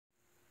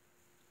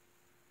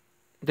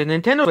The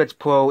Nintendo Switch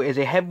Pro is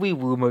a heavily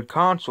rumored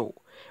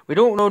console. We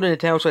don't know the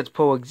Nintendo Switch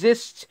Pro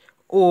exists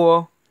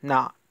or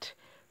not,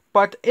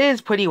 but it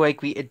is pretty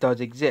likely it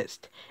does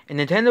exist, and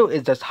Nintendo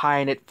is just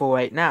hiding it for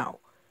right now.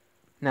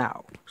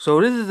 So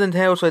this is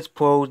Nintendo Switch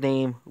Pro's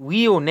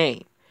real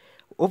name.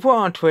 Over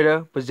on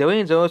Twitter,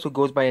 Brazilian journalist who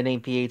goes by the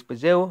name PH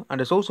Brazil on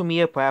the social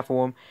media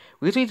platform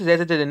recently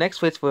suggested that the next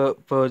Switch for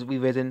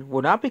revision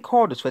will not be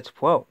called the Switch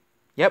Pro.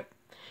 Yep,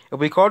 it will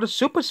be called the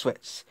Super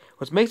Switch,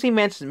 which makes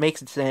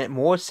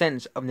more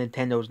sense of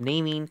Nintendo's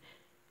naming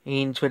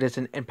in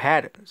tradition and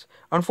patterns.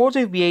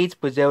 Unfortunately, BH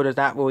Brazil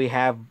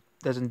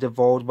doesn't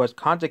divulge much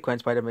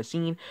consequence by the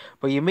machine,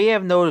 but you may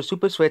have known the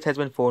Super Switch has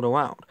been thrown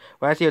around,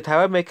 whereas the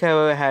Otaru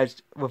Maker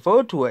has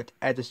referred to it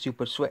as the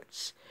Super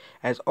Switch.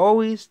 As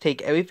always,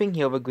 take everything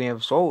here with a grain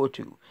of salt or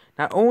two.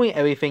 Not only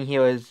everything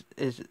here is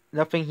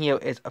nothing here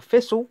is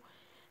official,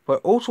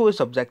 but also is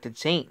subject to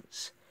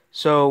change.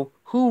 So,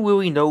 who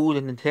really knows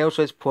if Nintendo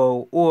Switch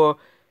Pro or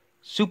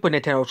Super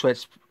Nintendo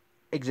Switch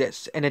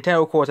exists? And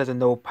Nintendo, of course, has a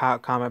no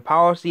comment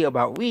policy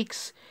about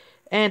leaks,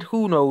 and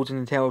who knows if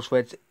Nintendo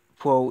Switch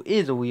Pro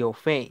is a real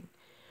thing.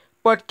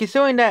 But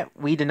considering that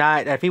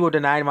people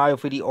denied Mario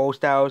 3D All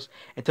Stars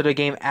until the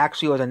game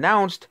actually was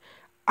announced,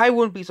 I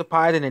wouldn't be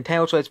surprised if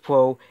Nintendo Switch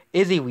Pro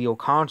is a real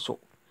console.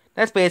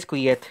 That's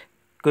basically it.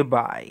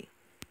 Goodbye.